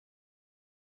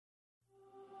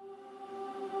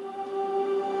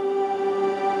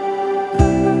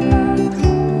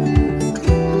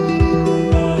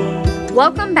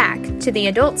Welcome back to the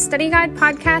Adult Study Guide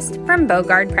podcast from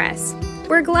Bogard Press.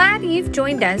 We're glad you've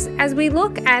joined us as we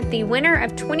look at the winner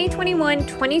of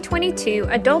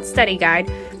 2021-2022 Adult Study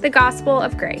Guide, The Gospel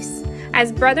of Grace.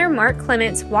 As Brother Mark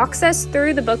Clements walks us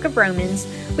through the book of Romans,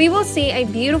 we will see a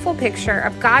beautiful picture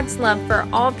of God's love for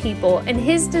all people and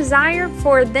His desire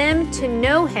for them to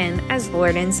know Him as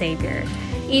Lord and Savior.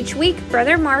 Each week,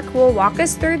 Brother Mark will walk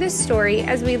us through this story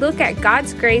as we look at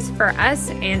God's grace for us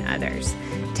and others.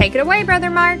 Take it away,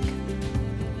 Brother Mark.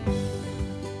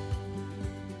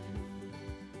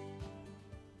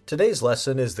 Today's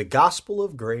lesson is the gospel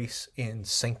of grace in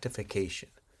sanctification,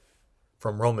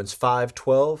 from Romans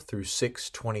 5:12 through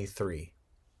 6:23.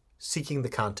 Seeking the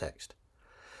context.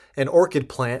 An orchid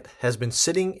plant has been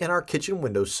sitting in our kitchen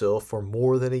windowsill for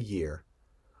more than a year.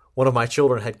 One of my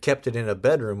children had kept it in a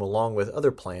bedroom along with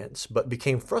other plants, but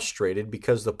became frustrated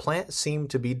because the plant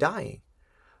seemed to be dying.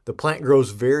 The plant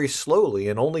grows very slowly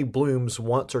and only blooms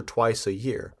once or twice a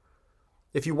year.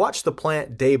 If you watch the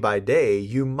plant day by day,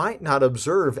 you might not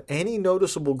observe any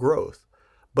noticeable growth,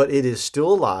 but it is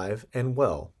still alive and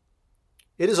well.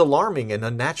 It is alarming and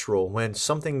unnatural when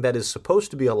something that is supposed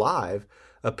to be alive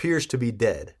appears to be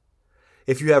dead.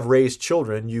 If you have raised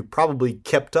children, you probably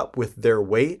kept up with their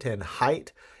weight and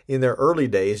height in their early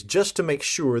days just to make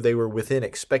sure they were within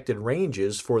expected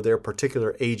ranges for their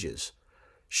particular ages.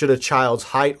 Should a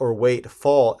child's height or weight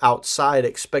fall outside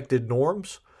expected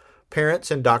norms,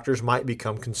 parents and doctors might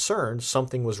become concerned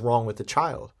something was wrong with the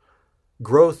child.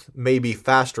 Growth may be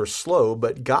fast or slow,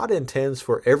 but God intends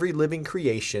for every living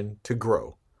creation to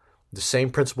grow. The same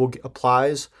principle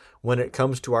applies when it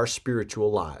comes to our spiritual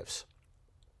lives.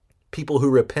 People who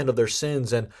repent of their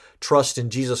sins and trust in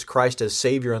Jesus Christ as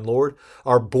Savior and Lord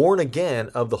are born again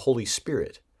of the Holy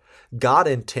Spirit. God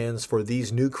intends for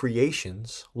these new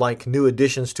creations, like new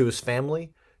additions to His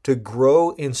family, to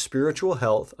grow in spiritual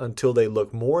health until they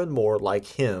look more and more like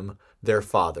Him, their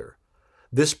Father.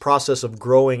 This process of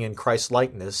growing in Christ's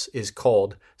likeness is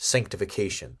called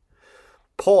sanctification.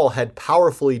 Paul had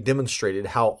powerfully demonstrated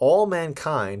how all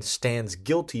mankind stands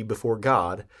guilty before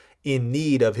God in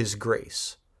need of His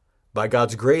grace. By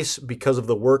God's grace, because of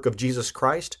the work of Jesus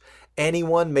Christ,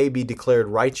 anyone may be declared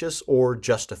righteous or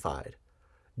justified.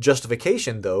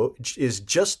 Justification, though, is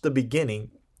just the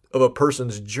beginning of a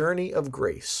person's journey of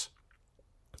grace.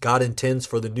 God intends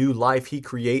for the new life He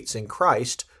creates in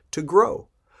Christ to grow.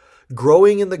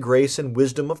 Growing in the grace and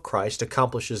wisdom of Christ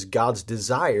accomplishes God's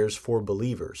desires for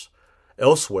believers.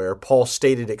 Elsewhere, Paul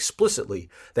stated explicitly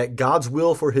that God's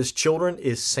will for His children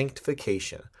is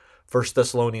sanctification. 1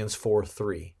 Thessalonians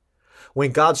 4:3.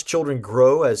 When God's children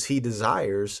grow as He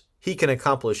desires, He can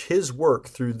accomplish His work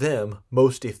through them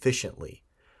most efficiently.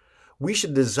 We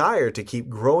should desire to keep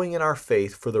growing in our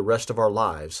faith for the rest of our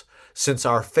lives, since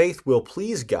our faith will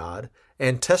please God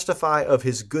and testify of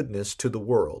His goodness to the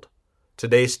world.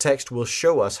 Today's text will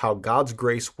show us how God's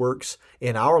grace works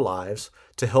in our lives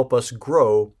to help us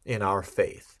grow in our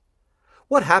faith.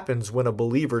 What happens when a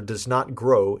believer does not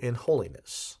grow in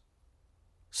holiness?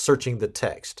 Searching the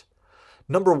text.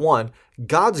 Number 1,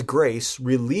 God's grace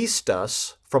released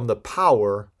us from the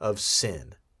power of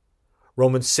sin.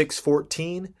 Romans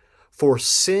 6:14, "For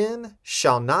sin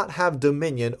shall not have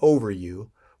dominion over you,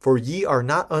 for ye are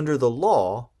not under the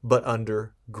law, but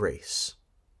under grace."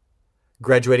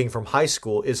 Graduating from high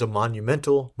school is a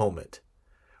monumental moment.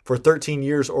 For 13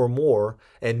 years or more,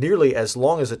 and nearly as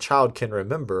long as a child can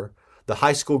remember, the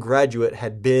high school graduate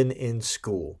had been in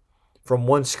school. From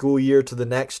one school year to the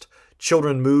next,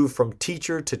 children move from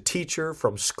teacher to teacher,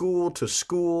 from school to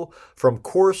school, from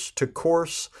course to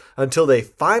course, until they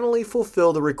finally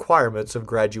fulfill the requirements of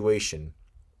graduation.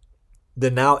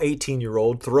 The now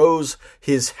 18-year-old throws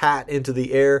his hat into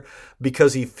the air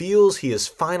because he feels he is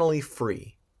finally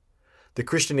free. The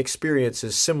Christian experience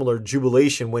is similar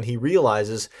jubilation when he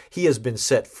realizes he has been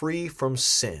set free from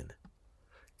sin.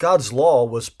 God's law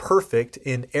was perfect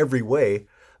in every way,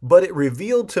 but it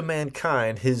revealed to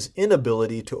mankind his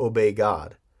inability to obey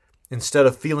God. Instead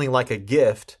of feeling like a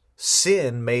gift,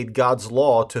 sin made God's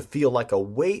law to feel like a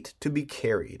weight to be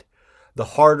carried.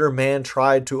 The harder man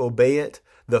tried to obey it,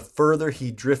 the further he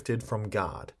drifted from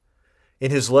God. In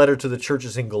his letter to the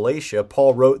churches in Galatia,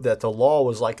 Paul wrote that the law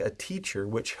was like a teacher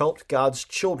which helped God's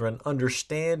children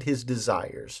understand His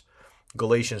desires.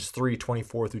 Galatians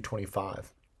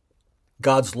 3:24-25.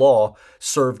 God's law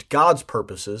served God's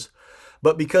purposes,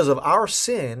 but because of our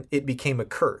sin, it became a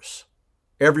curse.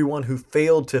 Everyone who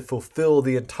failed to fulfill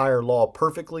the entire law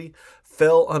perfectly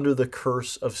fell under the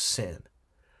curse of sin.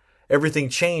 Everything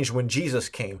changed when Jesus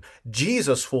came.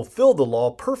 Jesus fulfilled the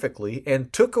law perfectly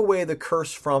and took away the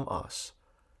curse from us.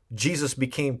 Jesus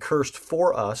became cursed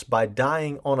for us by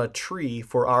dying on a tree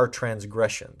for our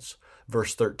transgressions.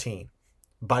 Verse 13.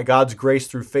 By God's grace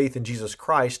through faith in Jesus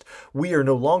Christ, we are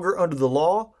no longer under the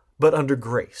law, but under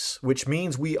grace, which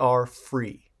means we are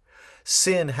free.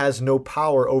 Sin has no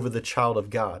power over the child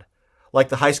of God. Like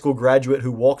the high school graduate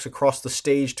who walks across the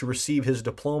stage to receive his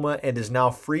diploma and is now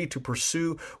free to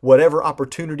pursue whatever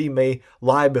opportunity may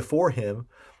lie before him,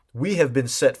 we have been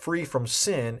set free from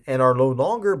sin and are no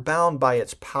longer bound by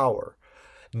its power.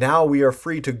 Now we are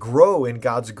free to grow in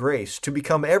God's grace, to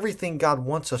become everything God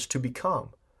wants us to become.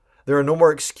 There are no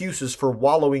more excuses for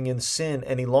wallowing in sin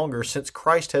any longer, since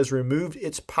Christ has removed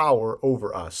its power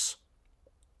over us.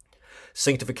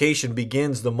 Sanctification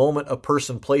begins the moment a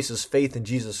person places faith in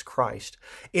Jesus Christ.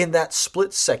 In that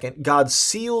split second, God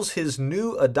seals his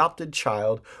new adopted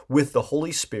child with the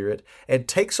Holy Spirit and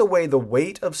takes away the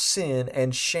weight of sin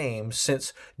and shame,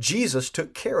 since Jesus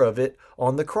took care of it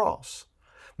on the cross.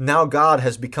 Now God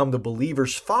has become the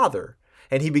believer's father,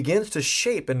 and he begins to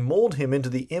shape and mold him into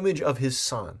the image of his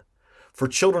Son. For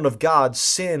children of God,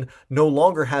 sin no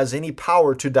longer has any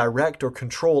power to direct or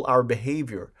control our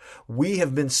behavior. We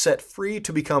have been set free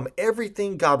to become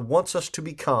everything God wants us to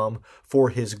become for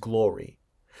his glory.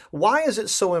 Why is it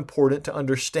so important to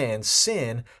understand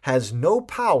sin has no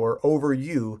power over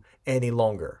you any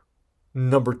longer?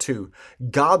 Number 2,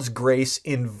 God's grace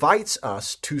invites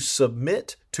us to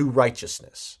submit to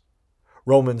righteousness.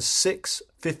 Romans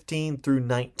 6:15 through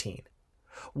 19.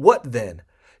 What then?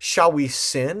 Shall we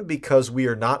sin because we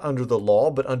are not under the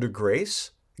law but under grace?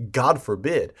 God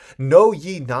forbid. Know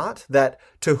ye not that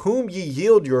to whom ye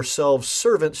yield yourselves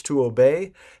servants to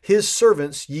obey, his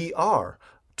servants ye are,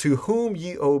 to whom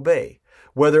ye obey,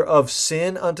 whether of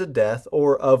sin unto death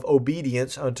or of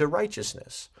obedience unto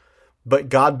righteousness? But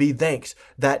God be thanked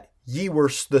that ye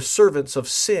were the servants of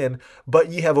sin, but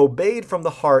ye have obeyed from the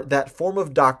heart that form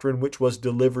of doctrine which was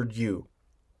delivered you.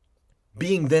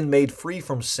 Being then made free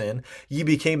from sin, ye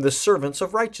became the servants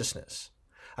of righteousness.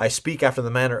 I speak after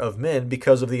the manner of men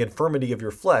because of the infirmity of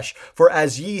your flesh. For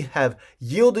as ye have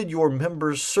yielded your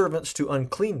members servants to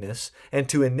uncleanness, and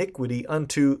to iniquity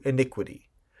unto iniquity,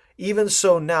 even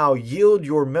so now yield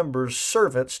your members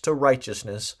servants to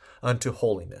righteousness unto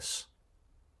holiness.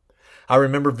 I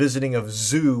remember visiting a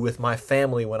zoo with my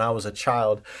family when I was a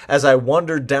child. As I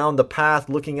wandered down the path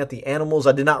looking at the animals,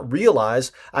 I did not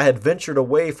realize I had ventured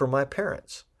away from my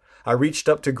parents. I reached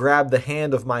up to grab the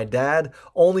hand of my dad,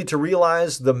 only to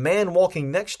realize the man walking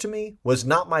next to me was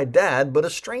not my dad, but a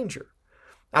stranger.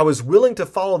 I was willing to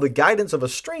follow the guidance of a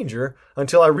stranger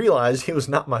until I realized he was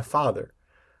not my father.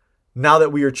 Now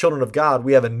that we are children of God,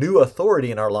 we have a new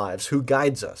authority in our lives who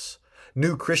guides us.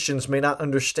 New Christians may not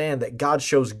understand that God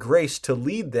shows grace to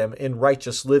lead them in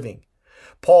righteous living.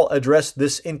 Paul addressed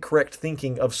this incorrect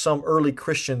thinking of some early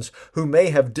Christians who may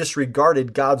have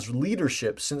disregarded God's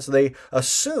leadership since they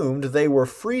assumed they were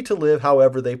free to live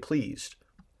however they pleased.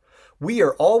 We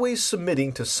are always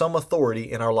submitting to some authority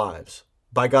in our lives.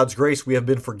 By God's grace, we have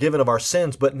been forgiven of our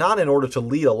sins, but not in order to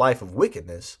lead a life of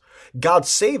wickedness. God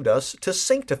saved us to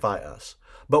sanctify us.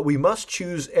 But we must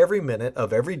choose every minute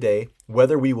of every day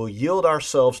whether we will yield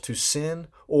ourselves to sin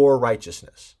or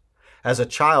righteousness. As a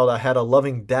child, I had a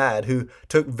loving dad who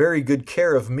took very good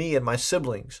care of me and my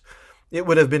siblings. It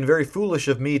would have been very foolish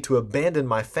of me to abandon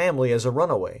my family as a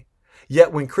runaway.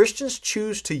 Yet when Christians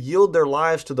choose to yield their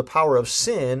lives to the power of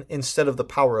sin instead of the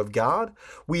power of God,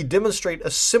 we demonstrate a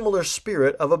similar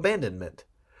spirit of abandonment.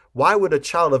 Why would a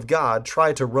child of God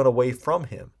try to run away from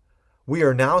him? We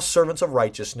are now servants of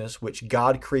righteousness, which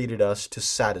God created us to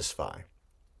satisfy.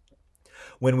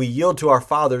 When we yield to our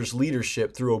Father's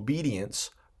leadership through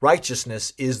obedience,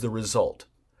 righteousness is the result.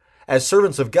 As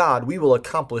servants of God, we will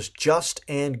accomplish just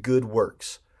and good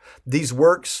works. These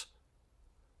works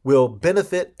will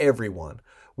benefit everyone,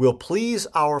 will please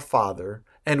our Father,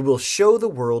 and will show the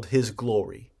world His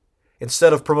glory.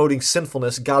 Instead of promoting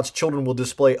sinfulness, God's children will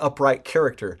display upright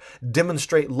character,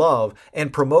 demonstrate love,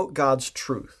 and promote God's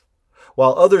truth.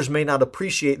 While others may not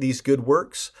appreciate these good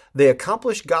works, they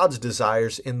accomplish God's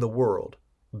desires in the world.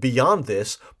 Beyond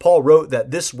this, Paul wrote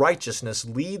that this righteousness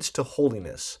leads to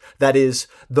holiness. That is,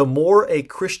 the more a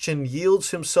Christian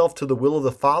yields himself to the will of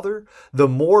the Father, the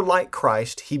more like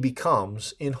Christ he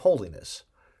becomes in holiness.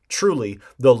 Truly,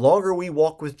 the longer we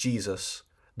walk with Jesus,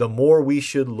 the more we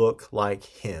should look like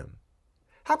Him.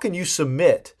 How can you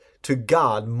submit to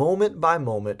God moment by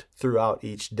moment throughout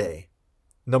each day?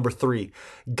 Number 3,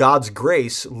 God's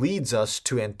grace leads us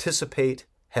to anticipate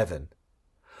heaven.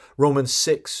 Romans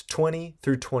 6:20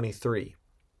 through 23.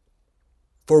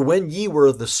 For when ye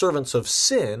were the servants of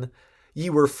sin, ye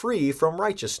were free from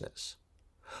righteousness.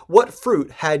 What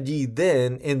fruit had ye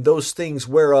then in those things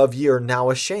whereof ye are now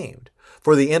ashamed?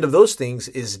 For the end of those things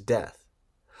is death.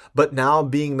 But now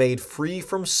being made free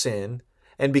from sin,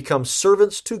 and become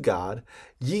servants to God,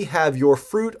 ye have your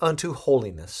fruit unto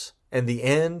holiness, and the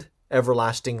end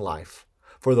everlasting life.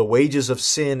 For the wages of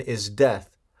sin is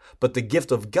death, but the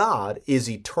gift of God is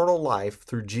eternal life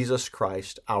through Jesus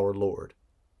Christ our Lord.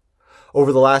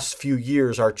 Over the last few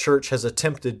years, our church has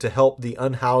attempted to help the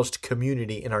unhoused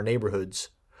community in our neighborhoods.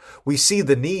 We see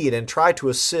the need and try to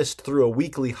assist through a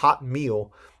weekly hot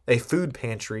meal, a food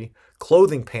pantry,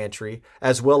 clothing pantry,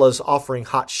 as well as offering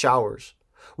hot showers.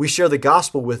 We share the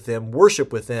gospel with them,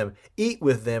 worship with them, eat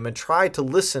with them, and try to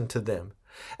listen to them.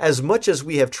 As much as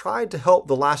we have tried to help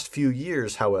the last few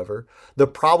years, however, the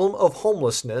problem of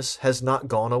homelessness has not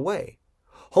gone away.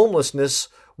 Homelessness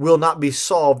will not be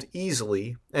solved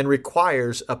easily and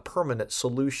requires a permanent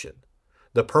solution.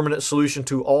 The permanent solution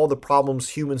to all the problems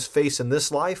humans face in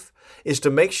this life is to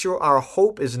make sure our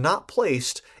hope is not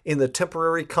placed in the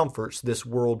temporary comforts this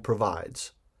world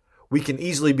provides. We can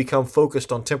easily become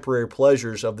focused on temporary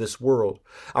pleasures of this world.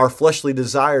 Our fleshly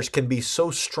desires can be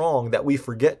so strong that we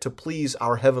forget to please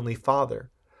our Heavenly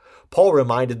Father. Paul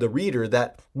reminded the reader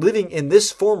that living in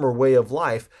this former way of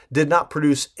life did not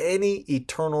produce any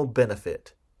eternal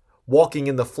benefit. Walking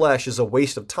in the flesh is a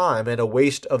waste of time and a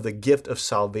waste of the gift of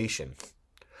salvation.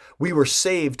 We were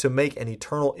saved to make an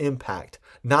eternal impact,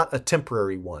 not a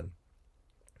temporary one.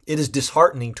 It is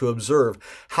disheartening to observe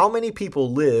how many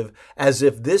people live as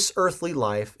if this earthly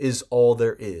life is all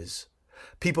there is.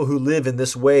 People who live in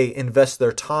this way invest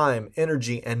their time,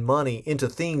 energy, and money into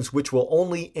things which will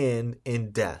only end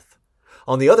in death.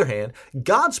 On the other hand,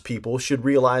 God's people should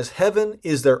realize heaven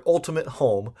is their ultimate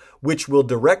home, which will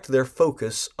direct their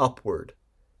focus upward.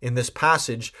 In this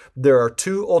passage, there are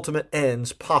two ultimate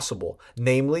ends possible,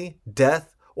 namely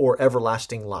death or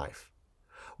everlasting life.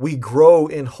 We grow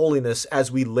in holiness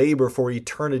as we labor for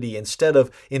eternity instead of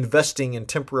investing in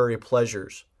temporary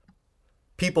pleasures.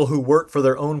 People who work for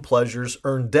their own pleasures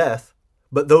earn death,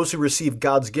 but those who receive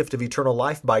God's gift of eternal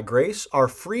life by grace are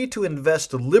free to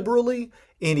invest liberally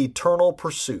in eternal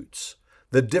pursuits.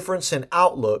 The difference in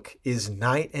outlook is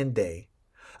night and day.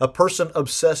 A person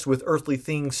obsessed with earthly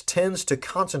things tends to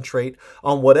concentrate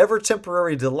on whatever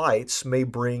temporary delights may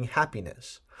bring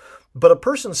happiness. But a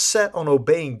person set on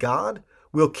obeying God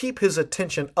will keep his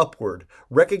attention upward,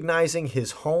 recognizing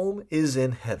his home is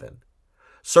in heaven.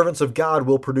 Servants of God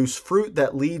will produce fruit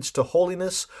that leads to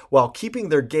holiness while keeping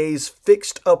their gaze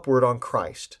fixed upward on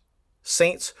Christ.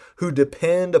 Saints who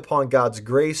depend upon God's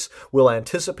grace will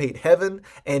anticipate heaven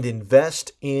and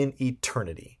invest in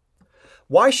eternity.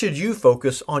 Why should you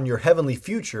focus on your heavenly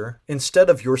future instead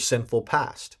of your sinful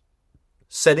past?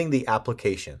 Setting the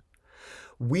application.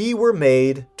 We were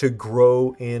made to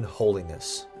grow in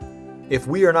holiness. If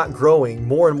we are not growing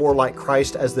more and more like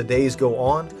Christ as the days go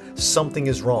on, something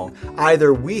is wrong.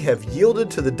 Either we have yielded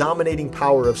to the dominating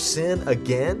power of sin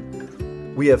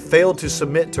again, we have failed to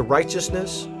submit to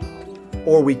righteousness,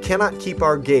 or we cannot keep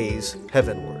our gaze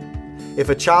heavenward. If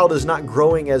a child is not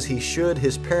growing as he should,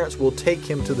 his parents will take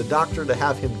him to the doctor to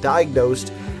have him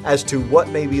diagnosed as to what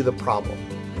may be the problem.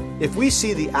 If we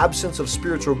see the absence of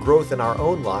spiritual growth in our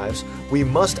own lives, we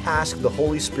must ask the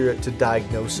Holy Spirit to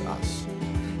diagnose us.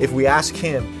 If we ask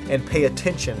Him and pay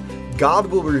attention, God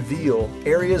will reveal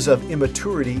areas of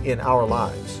immaturity in our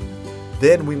lives.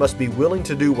 Then we must be willing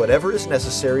to do whatever is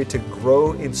necessary to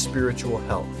grow in spiritual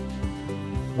health.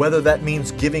 Whether that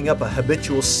means giving up a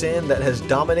habitual sin that has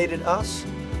dominated us,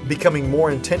 becoming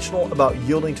more intentional about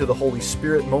yielding to the Holy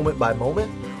Spirit moment by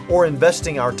moment, or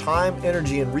investing our time,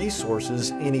 energy, and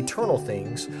resources in eternal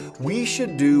things, we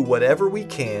should do whatever we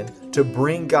can to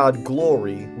bring God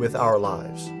glory with our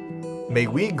lives. May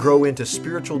we grow into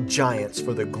spiritual giants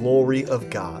for the glory of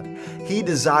God. He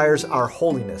desires our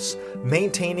holiness,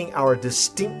 maintaining our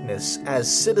distinctness as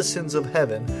citizens of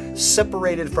heaven,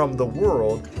 separated from the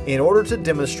world in order to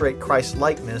demonstrate Christ's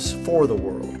likeness for the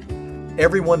world.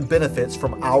 Everyone benefits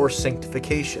from our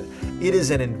sanctification. It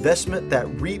is an investment that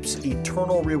reaps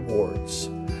eternal rewards.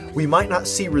 We might not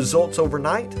see results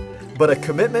overnight, but a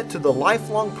commitment to the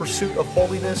lifelong pursuit of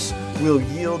holiness will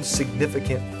yield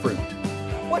significant fruit.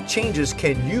 What changes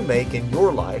can you make in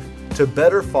your life to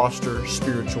better foster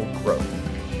spiritual growth?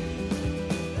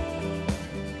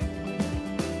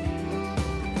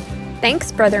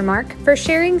 Thanks, Brother Mark, for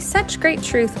sharing such great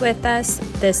truth with us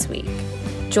this week.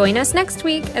 Join us next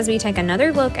week as we take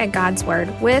another look at God's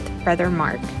Word with Brother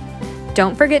Mark.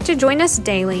 Don't forget to join us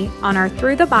daily on our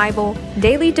Through the Bible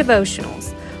daily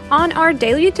devotionals on our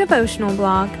daily devotional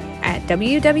blog at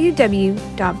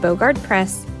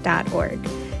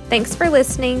www.bogardpress.org. Thanks for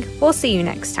listening. We'll see you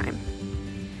next time.